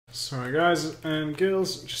Sorry guys and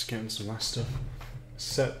girls, just getting some last stuff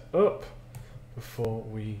set up before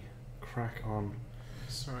we crack on.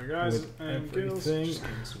 Sorry guys and girls, just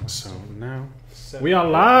getting some last stuff. So now we are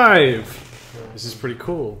live! This is pretty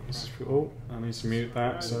cool. This is pretty, oh, I need to mute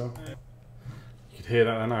that so you could hear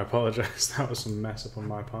that and I apologise. That was some mess up on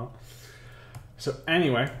my part. So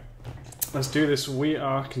anyway, let's do this. We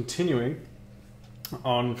are continuing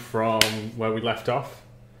on from where we left off.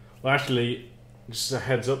 Well actually, just a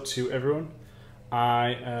heads up to everyone,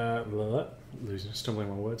 stumbling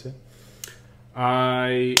my words here.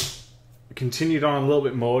 I continued on a little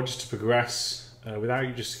bit more just to progress without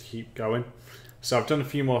you, just keep going. So I've done a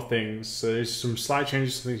few more things. So there's some slight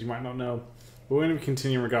changes to things you might not know. But we're going to be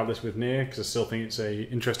continuing regardless with Nier because I still think it's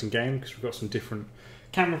a interesting game because we've got some different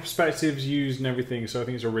camera perspectives used and everything. So I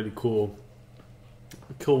think it's a really cool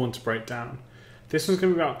one to break down. This one's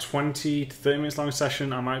going to be about 20 to 30 minutes long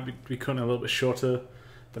session. I might be cutting a little bit shorter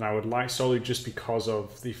than I would like, solely just because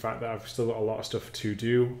of the fact that I've still got a lot of stuff to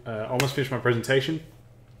do. Almost finished my presentation,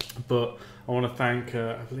 but I want to thank,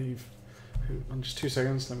 I believe, in just 2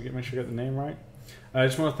 seconds, let me make sure I get the name right. I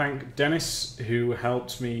just want to thank Dennis, who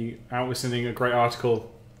helped me out with sending a great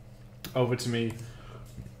article over to me,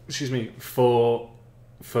 for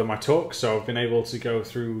my talk. So I've been able to go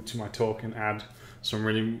through to my talk and add some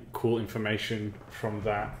really cool information from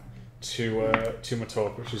that to my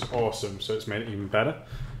talk, which is awesome. So it's made it even better.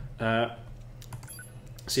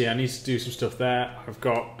 So yeah, I need to do some stuff there. I've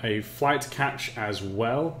got a flight to catch as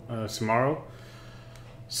well tomorrow.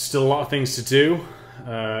 Still a lot of things to do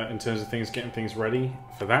in terms of getting things ready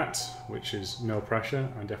for that, which is no pressure.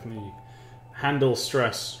 I definitely handle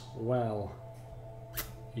stress well.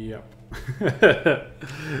 Yep.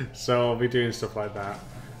 So I'll be doing stuff like that.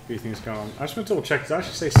 Few things going on. I just want to double check. Does it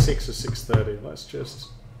actually say 6 or 6:30? Let's just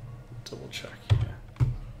double check here.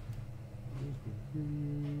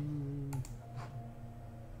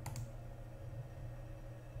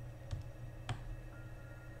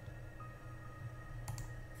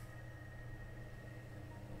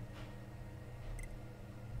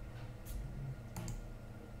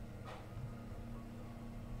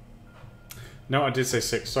 No, I did say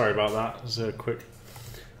 6. Sorry about that. It was a quick.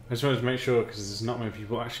 I just wanted to make sure because there's not many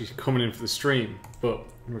people actually coming in for the stream, but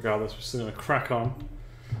regardless, we're still going to crack on.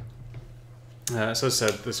 As I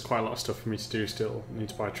said, there's quite a lot of stuff for me to do still. I need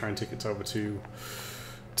to buy train tickets over to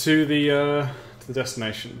the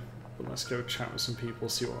destination. But let's go chat with some people,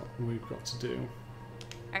 see what we've got to do.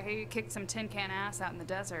 I hear you kicked some tin can ass out in the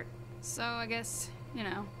desert, so I guess, you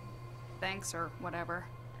know, thanks or whatever.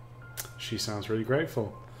 She sounds really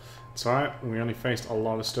grateful. It's alright, we only faced a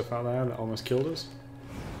lot of stuff out there that almost killed us.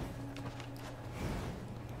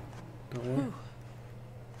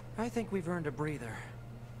 I think we've earned a breather.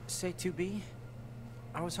 Say 2B?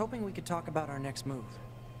 I was hoping we could talk about our next move.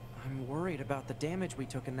 I'm worried about the damage we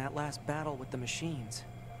took in that last battle with the machines.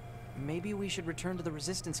 Maybe we should return to the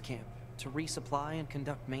resistance camp to resupply and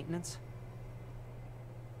conduct maintenance?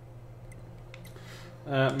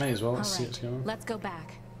 May as well. Let's see what's going on. Let's go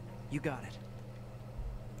back. You got it.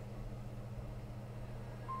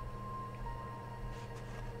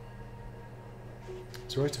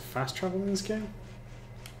 Is there a way to fast travel in this game?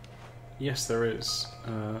 Yes, there is.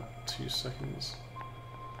 2 seconds.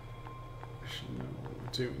 I should know what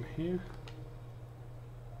we're doing here.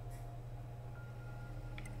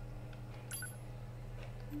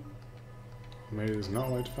 Maybe there's not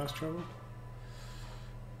a way to fast travel.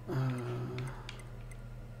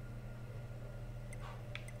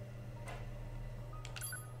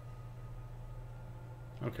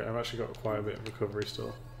 Okay, I've actually got quite a bit of recovery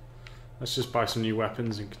still. Let's just buy some new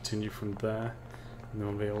weapons and continue from there. And then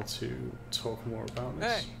we'll be able to talk more about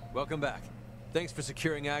this. Hey, welcome back. Thanks for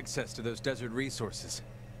securing access to those desert resources.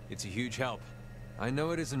 It's a huge help. I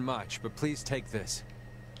know it isn't much, but please take this.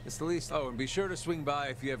 It's the least. Oh, and be sure to swing by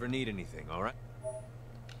if you ever need anything, alright?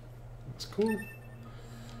 That's cool.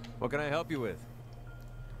 What can I help you with?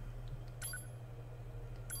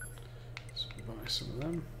 Let's buy some of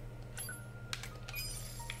them.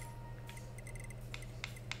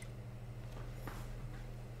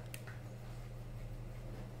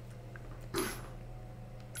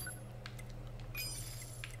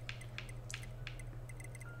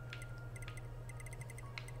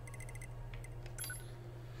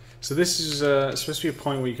 So this is supposed to be a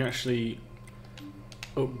point where you can actually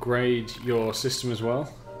upgrade your system as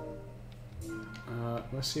well.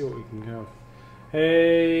 Let's see what we can go.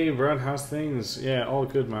 Hey Brad, how's things? Yeah, all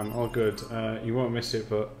good man, all good. You won't miss it,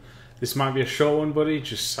 but this might be a short one, buddy.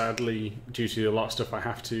 Just sadly, due to a lot of stuff I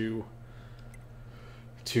have to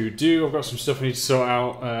to do. I've got some stuff I need to sort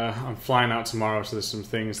out. I'm flying out tomorrow, so there's some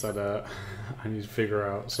things that I need to figure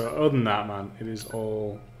out. So other than that, man, it is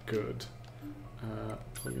all good.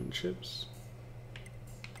 Plug in chips.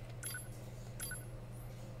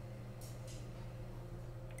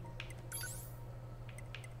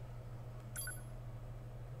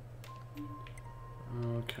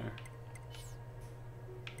 Okay.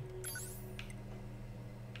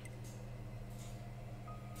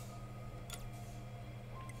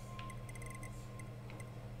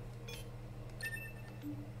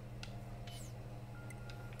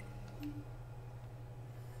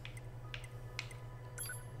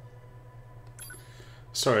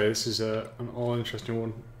 Sorry, this is an all-interesting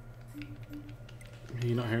one.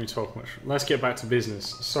 You're not hearing me talk much. Let's get back to business.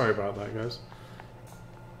 Sorry about that, guys.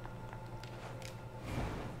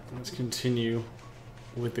 Let's continue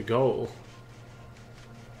with the goal.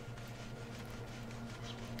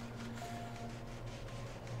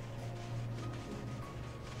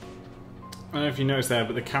 I don't know if you noticed there,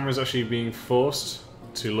 but the camera's actually being forced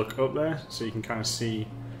to look up there, so you can kind of see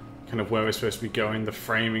kind of where we're supposed to be going, the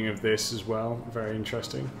framing of this as well. Very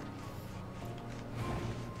interesting.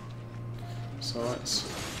 So let's...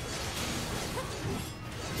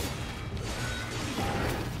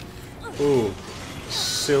 Ooh,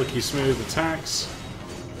 silky smooth attacks.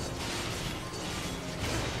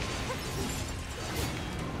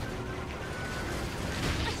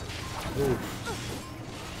 Ooh.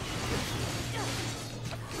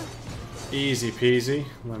 Easy peasy,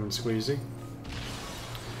 lemon squeezy.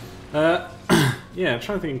 Yeah, I'm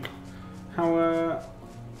trying to think how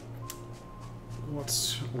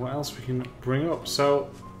what else we can bring up. So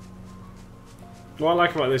what I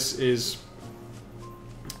like about this is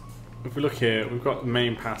if we look here, we've got the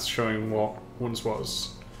main paths showing what once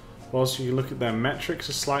was. Also, you look at their metrics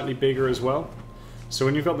are slightly bigger as well. So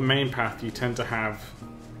when you've got the main path, you tend to have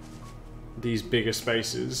these bigger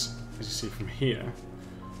spaces, as you see from here.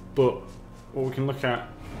 But what we can look at,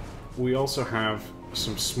 we also have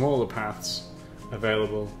some smaller paths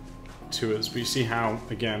available to us, but you see how,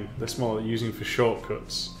 again, they're smaller, using for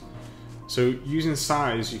shortcuts. So using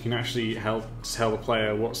size, you can actually help tell the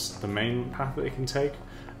player what's the main path that they can take,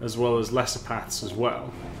 as well as lesser paths as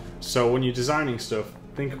well. So when you're designing stuff,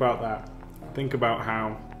 think about that. Think about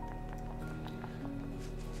how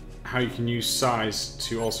you can use size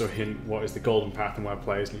to also hint what is the golden path and where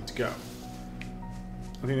players need to go.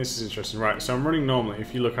 I think this is interesting. Right, so I'm running normally.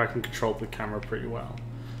 If you look, I can control the camera pretty well.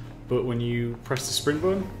 But when you press the sprint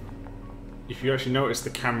button, if you actually notice,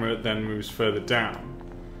 the camera then moves further down.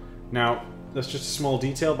 Now, that's just a small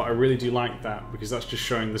detail, but I really do like that, because that's just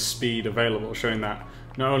showing the speed available, showing that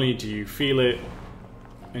not only do you feel it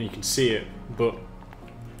and you can see it, but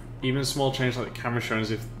even a small change like the camera showing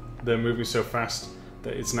as if they're moving so fast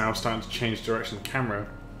that it's now starting to change direction of the camera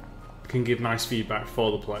can give nice feedback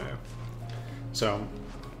for the player. So,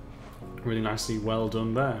 really nicely well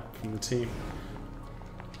done there from the team.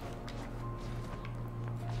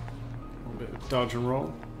 A little bit of dodge and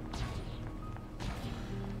roll.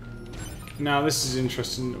 Now this is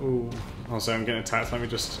interesting. Ooh, also I'm getting attacked. Let me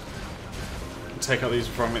just take out these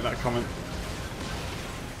before I make that comment.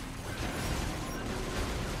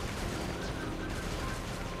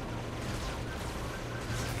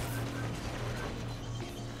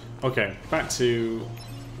 Okay, back to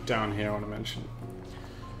down here I want to mention.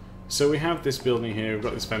 So we have this building here, we've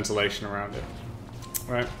got this ventilation around it,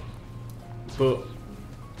 right? But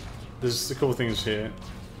there's a couple of things here.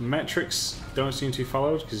 Metrics don't seem to be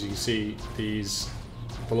followed, because you can see the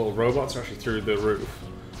little robots are actually through the roof.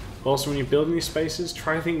 Also, when you're building these spaces,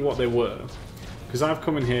 try to think what they were. Because I've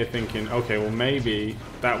come in here thinking, okay, well maybe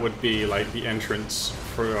that would be like the entrance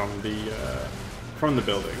from the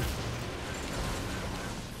building.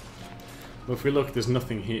 But if we look, there's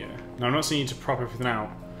nothing here. Now I'm not saying you to prop everything out,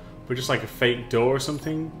 but just like a fake door or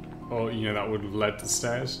something, or you know, that would have led to the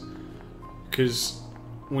stairs. Because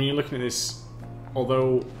when you're looking at this,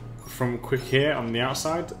 although from quick here on the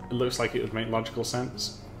outside, it looks like it would make logical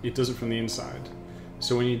sense, it doesn't from the inside.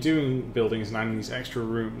 So when you're doing buildings and adding these extra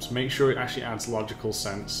rooms, make sure it actually adds logical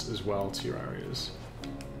sense as well to your areas.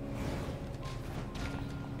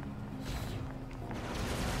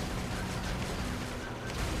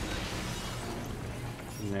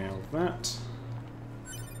 Nail that.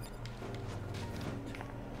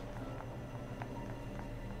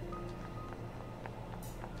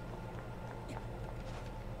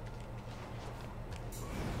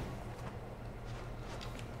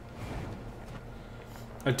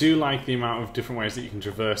 I do like the amount of different ways that you can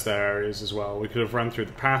traverse their areas as well. We could have run through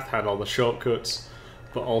the path, had all the shortcuts,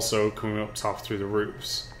 but also coming up top through the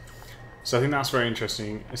roofs. So I think that's very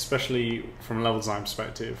interesting, especially from a level design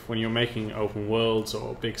perspective. When you're making open worlds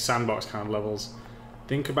or big sandbox kind of levels,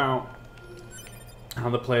 think about how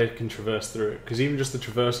the player can traverse through it, because even just the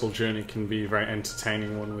traversal journey can be a very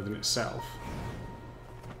entertaining one within itself.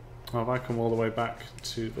 Oh, have I come all the way back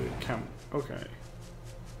to the camp? Okay.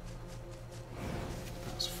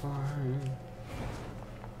 That's fine.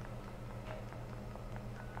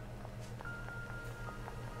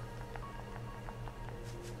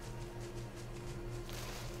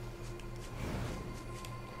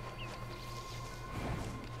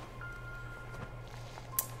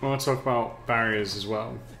 I want to talk about barriers as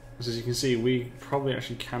well. Because as you can see, we probably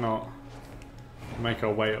actually cannot make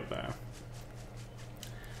our way up there.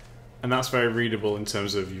 And that's very readable in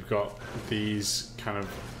terms of you've got these kind of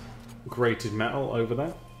grated metal over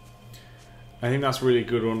there. I think that's a really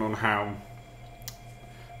good one on how,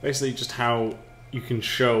 basically just how you can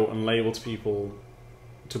show and label to people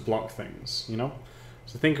to block things, you know?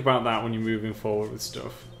 So think about that when you're moving forward with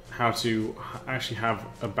stuff. How to actually have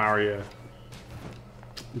a barrier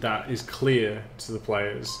that is clear to the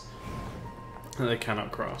players that they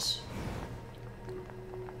cannot cross.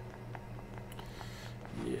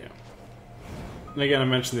 Yeah. And again, I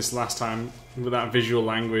mentioned this last time, with that visual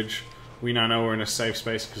language, we now know we're in a safe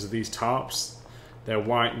space because of these tarps. They're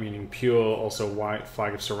white, meaning pure, also white,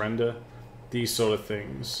 flag of surrender, these sort of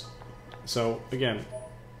things. So, again,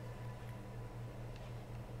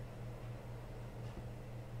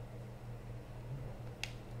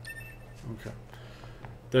 okay.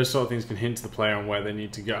 Those sort of things can hint to the player on where they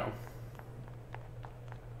need to go.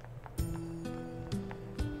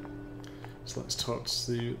 So let's talk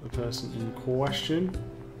to the person in question.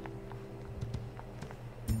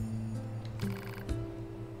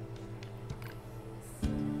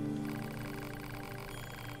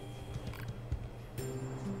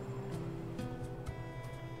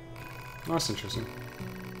 That's interesting.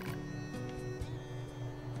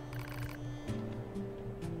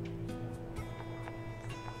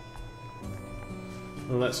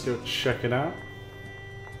 Let's go check it out.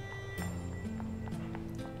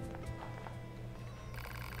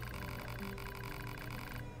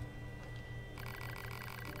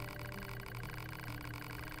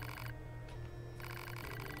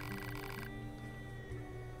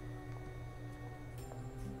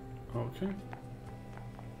 Okay.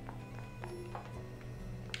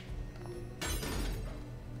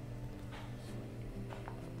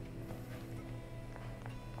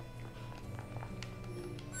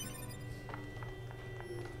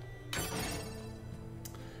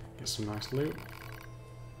 Get some nice loot.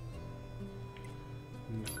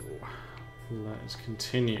 No. Let's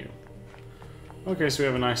continue. Okay, so we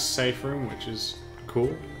have a nice safe room, which is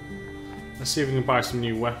cool. Let's see if we can buy some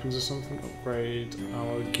new weapons or something. Upgrade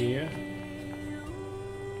our gear.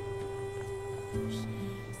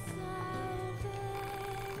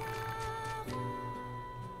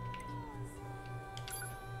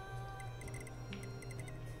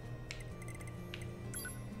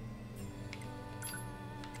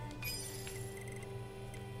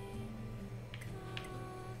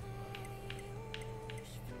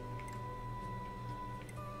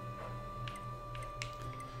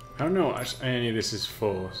 I don't know what any of this is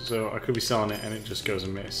for, so I could be selling it and it just goes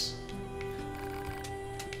amiss.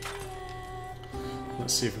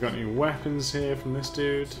 Let's see if we've got any weapons here from this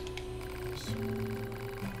dude.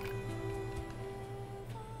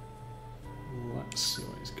 Let's see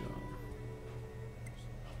what he's got.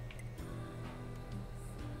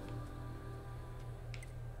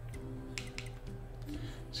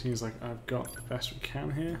 Seems like I've got the best we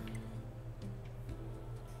can here.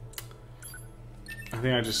 I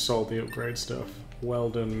think I just sold the upgrade stuff. Well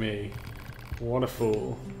done me. What a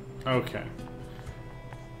fool. Okay.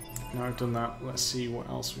 Now I've done that, let's see what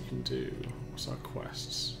else we can do. What's our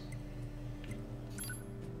quests?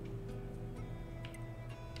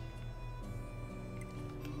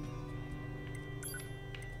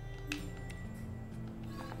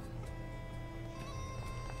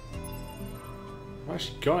 Have I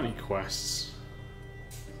actually got any quests?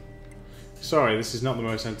 Sorry, this is not the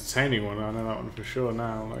most entertaining one. I know that one for sure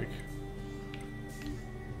now. Like,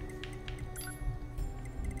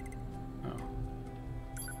 oh.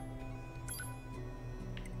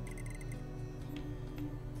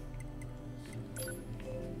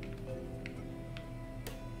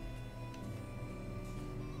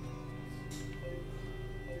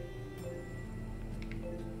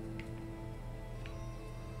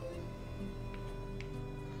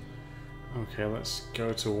 Okay, let's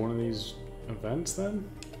go to one of these events then.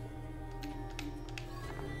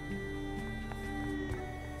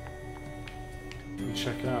 Let me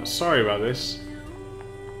check it out. Sorry about this.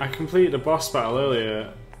 I completed a boss battle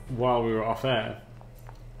earlier while we were off air,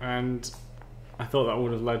 and I thought that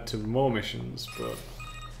would have led to more missions, but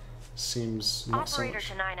seems not so Operator much.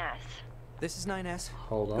 to 9S. This is 9S.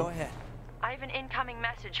 Hold on. Go ahead. I have an incoming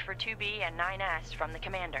message for 2B and 9S from the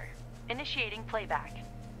commander. Initiating playback.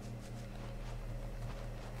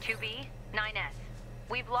 2B, 9S.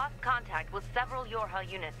 We've lost contact with several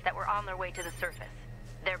Yorha units that were on their way to the surface.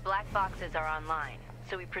 Their black boxes are online,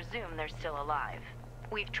 so we presume they're still alive.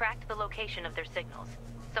 We've tracked the location of their signals,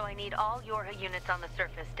 so I need all Yorha units on the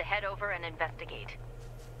surface to head over and investigate.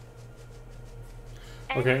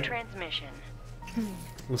 End Okay. transmission.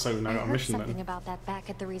 Looks like we've now I got a heard mission something then. about that back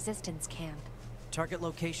at the Resistance camp. Target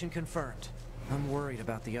location confirmed. I'm worried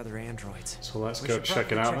about the other androids. So let's We go should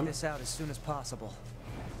check it probably out check then. this out as soon as possible.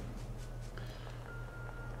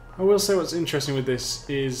 I will say what's interesting with this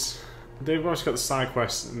is they've always got the side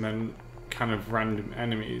quests and then kind of random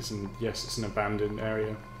enemies, and yes, it's an abandoned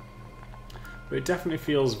area. But it definitely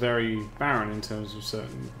feels very barren in terms of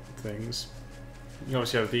certain things. You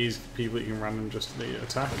obviously have these people that you can random just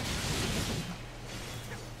attack.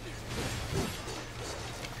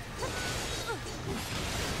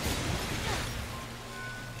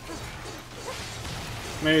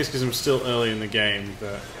 Maybe it's because I'm still early in the game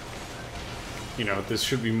that, you know, there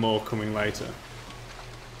should be more coming later.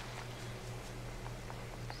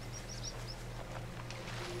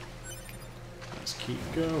 Let's keep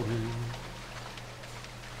going.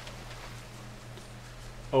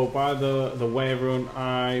 Oh, by the way, everyone,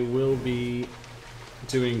 I will be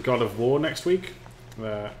doing God of War next week.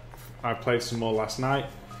 I played some more last night.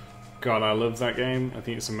 God, I love that game. I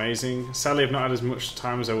think it's amazing. Sadly, I've not had as much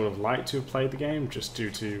time as I would have liked to have played the game, just due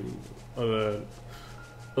to other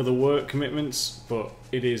work commitments. But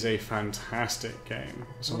it is a fantastic game.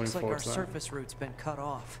 So I'm Looks looking like our forward to that. surface route's been cut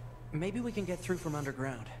off. Maybe we can get through from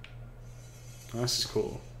underground. This is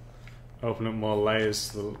cool. Open up more layers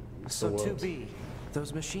to the So world. 2B,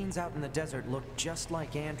 those machines out in the desert look just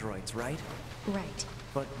like androids, right? Right.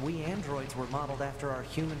 But we androids were modeled after our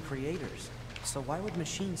human creators. So why would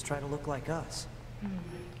machines try to look like us?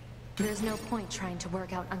 There's no point trying to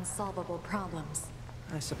work out unsolvable problems.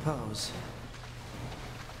 I suppose.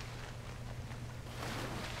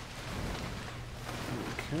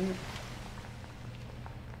 Okay.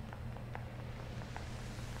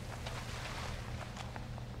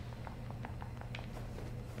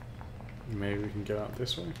 Maybe we can get out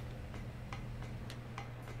this way.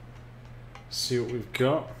 See what we've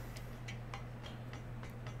got.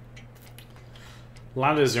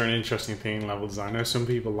 Ladders are an interesting thing in level design. I know some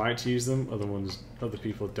people like to use them, other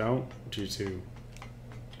people don't, due to,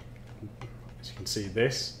 as you can see,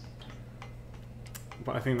 this.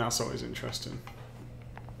 But I think that's always interesting.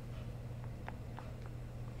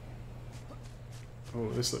 Oh,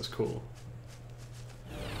 this looks cool.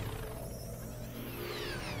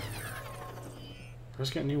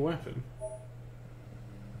 Let's get a new weapon.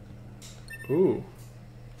 Ooh.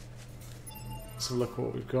 Let's have a look at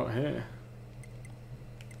what we've got here.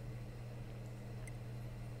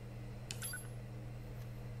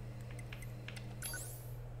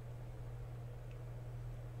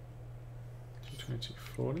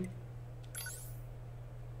 $2040.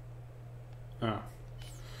 Ah.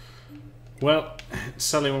 Well,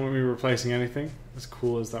 sadly won't be replacing anything, as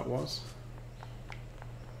cool as that was.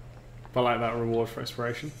 But I like that reward for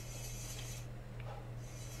exploration.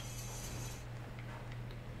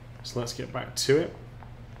 So let's get back to it.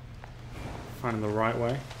 Finding the right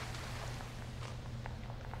way.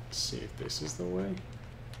 Let's see if this is the way.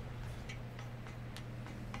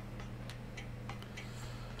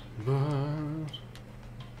 But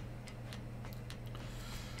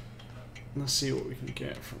let's see what we can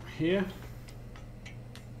get from here.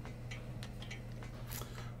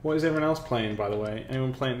 What is everyone else playing, by the way?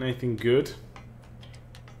 Anyone playing anything good?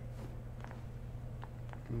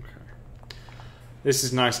 Okay. This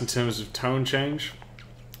is nice in terms of tone change.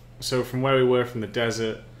 So from where we were from the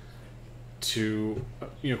desert to,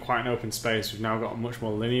 you know, quite an open space, we've now got a much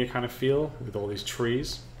more linear kind of feel with all these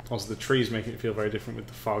trees. Also, the trees make it feel very different with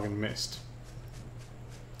the fog and mist.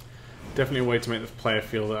 Definitely a way to make the player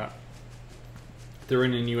feel that they're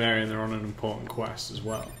in a new area and they're on an important quest as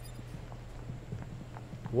well.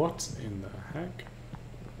 What in the heck?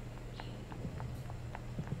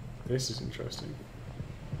 This is interesting.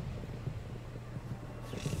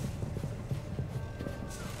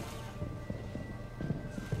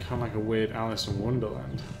 Kind of like a weird Alice in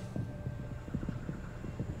Wonderland.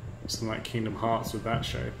 Something like Kingdom Hearts with that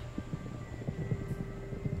shape.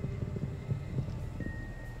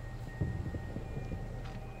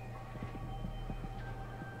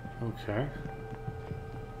 Okay.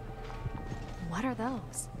 What are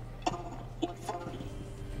those?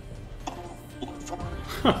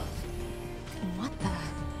 Huh. What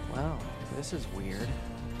the? Wow, this is weird.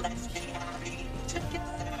 Let's carry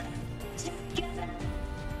together, together,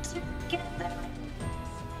 together.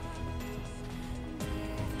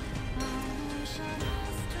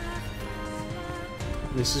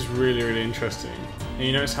 This is really, really interesting. And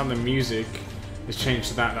you notice how the music has changed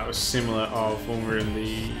to that. That was similar of when we were in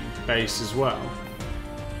the base as well.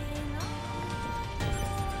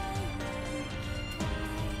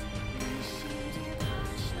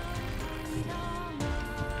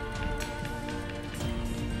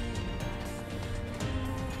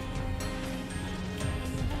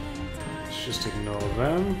 Let's just ignore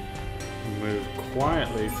them and move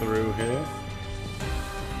quietly through here.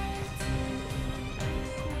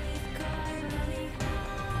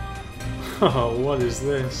 Oh, what is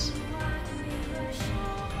this?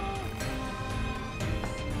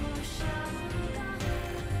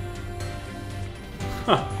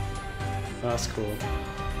 Huh. That's cool.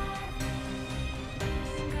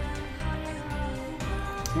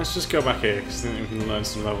 Let's just go back here, because I think we can learn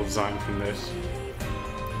some level design from this.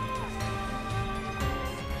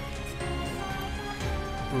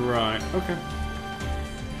 Right, okay.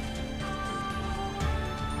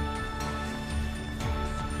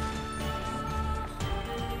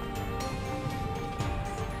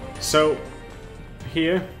 So,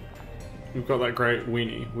 here, we've got that great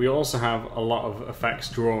weenie. We also have a lot of effects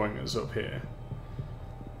drawing us up here.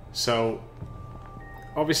 So,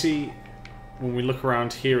 obviously, when we look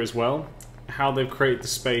around here as well, how they've created the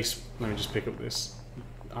space... Let me just pick up this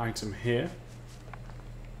item here.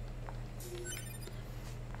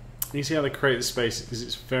 You see how they create the space, because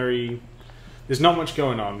it's very... There's not much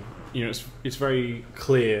going on. You know, it's very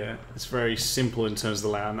clear. It's very simple in terms of the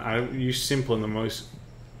layout. I use simple in the most...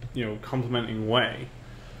 complementing way,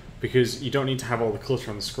 because you don't need to have all the clutter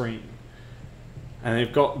on the screen. And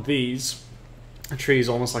they've got these trees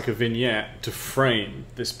almost like a vignette to frame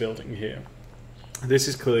this building here. This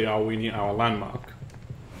is clearly our landmark.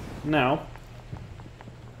 Now,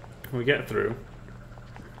 when we get through,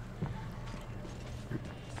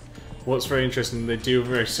 what's very interesting, they do a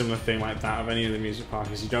very similar thing like that of any of the music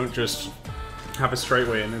parks. You don't just have a straight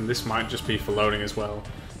way in, and this might just be for loading as well.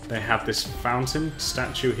 They have this fountain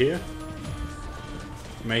statue here,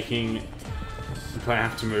 making the player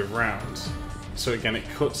have to move around. So again, it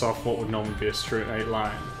cuts off what would normally be a straight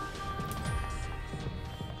line.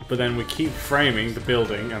 But then we keep framing the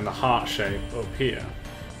building and the heart shape up here.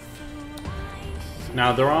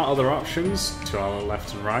 Now there are other options to our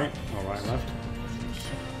left and right, or right and left.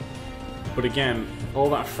 But again, all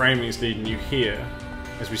that framing is leading you here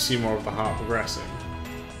as we see more of the heart progressing.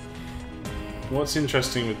 What's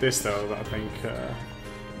interesting with this, though, that I think... Can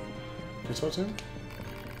I talk to him?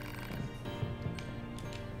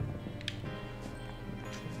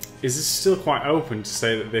 Is this still quite open to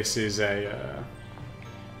say that this is a...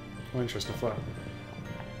 Oh, interesting flow.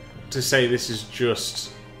 To say this is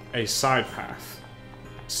just a side path.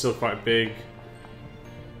 It's still quite big.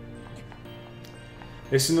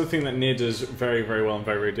 This is another thing that Nier does very, very well and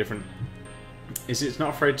very, very different. Is it's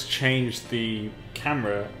not afraid to change the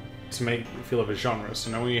camera to make it feel of a genre. So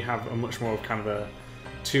now we have a much more of kind of a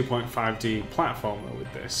 2.5D platformer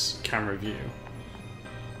with this camera view.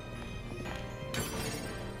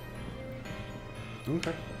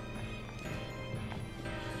 Okay.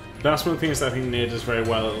 That's one of the things that I think Nier does very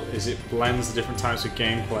well, is it blends the different types of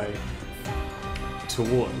gameplay to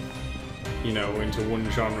one, into one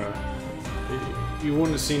genre. You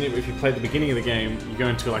wouldn't have seen it if you played the beginning of the game. You go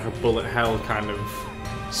into like a bullet hell kind of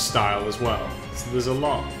style as well. So there's a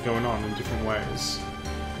lot going on in different ways.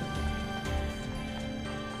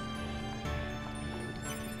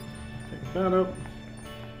 Pick that up.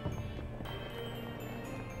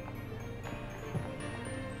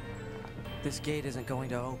 This gate isn't going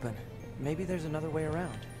to open. Maybe there's another way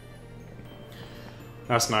around.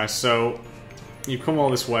 That's nice. So you come all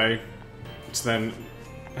this way to then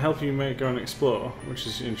help you go and explore, which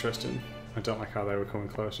is interesting. I don't like how they were coming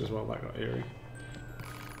closer as well. That got eerie.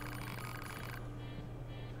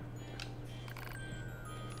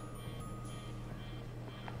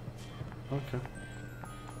 Okay.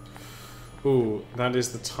 Ooh, that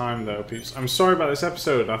is the time though, peeps. I'm sorry about this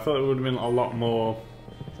episode. I thought it would have been a lot more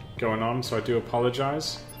going on, so I do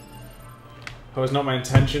apologise. That was not my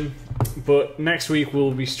intention. But next week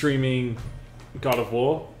we'll be streaming God of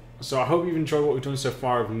War. So I hope you've enjoyed what we've done so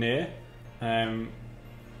far of Nier.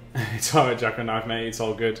 It's alright, Jack and Knife, mate. It's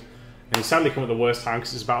all good. And you sadly come at the worst time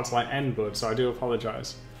because it's about to end, bud. So I do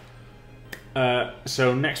apologise.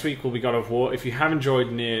 So next week will be God of War. If you have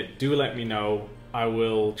enjoyed Nier, do let me know. I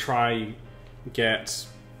will try get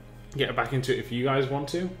back into it if you guys want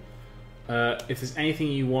to. If there's anything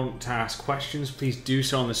you want to ask questions, please do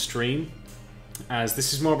so on the stream, as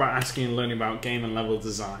this is more about asking and learning about game and level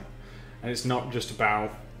design, and it's not just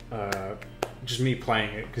about just me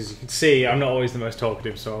playing it, because you can see I'm not always the most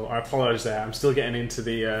talkative, so I apologise there. I'm still getting into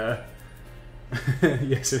the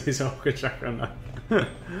yes, it is awkward, Jack. I'm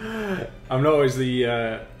not always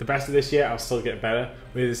the best at this yet. I'll still get better.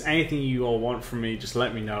 But if there's anything you all want from me, just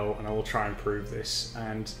let me know, and I will try and improve this.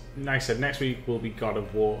 And like I said, next week will be God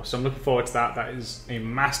of War, so I'm looking forward to that. That is a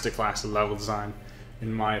masterclass of level design,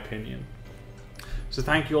 in my opinion. So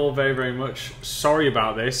thank you all very, very much. Sorry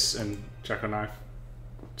about this, and Jack and Knife,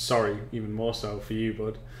 sorry even more so for you,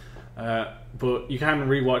 bud. But you can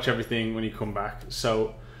rewatch everything when you come back.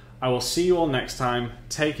 So I will see you all next time.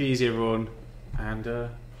 Take it easy, everyone, and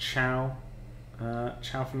ciao.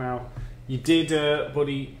 Ciao for now. You did,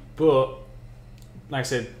 buddy, but like I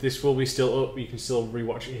said, this will be still up. You can still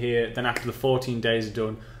rewatch it here. Then after the 14 days are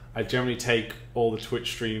done, I generally take all the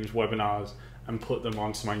Twitch streams, webinars, and put them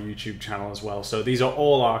onto my YouTube channel as well. So these are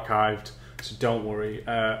all archived, so don't worry.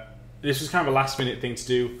 This was kind of a last minute thing to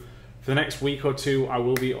do. For the next week or two, I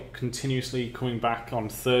will be continuously coming back on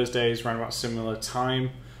Thursdays around about similar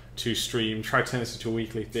time to stream. Try to turn this into a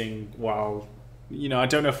weekly thing. While, you know, I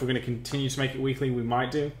don't know if we're going to continue to make it weekly. We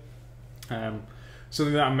might do.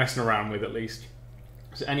 Something that I'm messing around with, at least.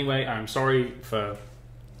 So anyway, I'm sorry for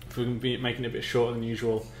making it a bit shorter than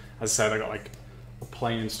usual. As I said, I got like a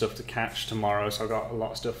plane and stuff to catch tomorrow, so I got a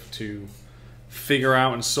lot of stuff to figure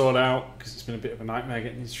out and sort out, because it's been a bit of a nightmare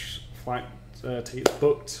getting these flight tickets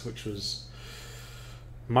booked, which was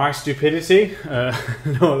my stupidity.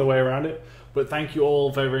 No other way around it. But thank you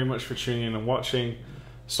all very, very much for tuning in and watching.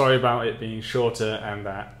 Sorry about it being shorter and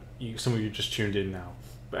that some of you just tuned in now.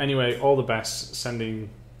 But anyway, all the best. Sending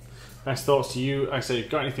best thoughts to you. Like I say, if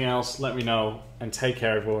you've got anything else, let me know. And take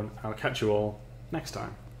care, everyone. I'll catch you all next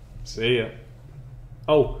time. See ya.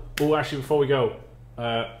 Oh, actually, before we go,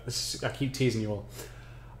 I keep teasing you all.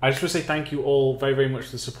 I just want to say thank you all very, very much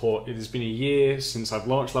for the support. It has been a year since I've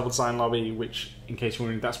launched Level Design Lobby, which, in case you're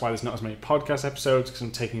wondering, that's why there's not as many podcast episodes, because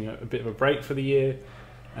I'm taking a bit of a break for the year.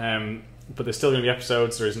 But there's still going to be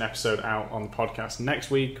episodes. There is an episode out on the podcast next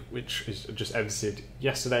week, which is just edited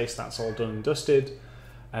yesterday, so that's all done and dusted.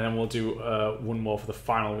 And then we'll do one more for the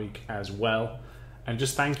final week as well. And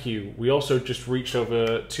just thank you. We also just reached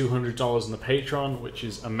over $200 on the Patreon, which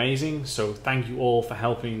is amazing. So thank you all for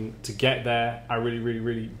helping to get there. I really, really,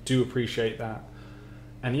 really do appreciate that.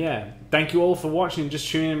 And yeah, thank you all for watching, just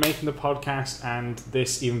tuning in, making the podcast and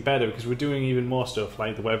this even better, because we're doing even more stuff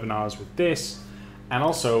like the webinars with this. And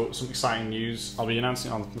also some exciting news. I'll be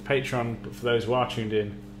announcing it on the Patreon, but for those who are tuned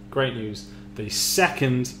in, great news. The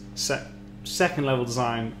second level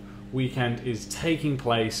design weekend is taking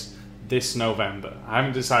place this November. I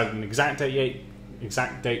haven't decided an exact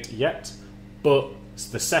date yet, but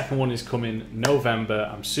the second one is coming November.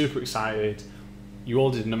 I'm super excited. You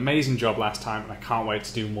all did an amazing job last time, and I can't wait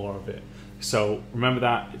to do more of it. So remember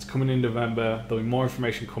that, it's coming in November. There'll be more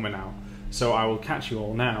information coming out. So I will catch you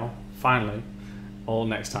all now, finally, all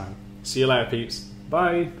next time. See you later, peeps.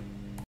 Bye.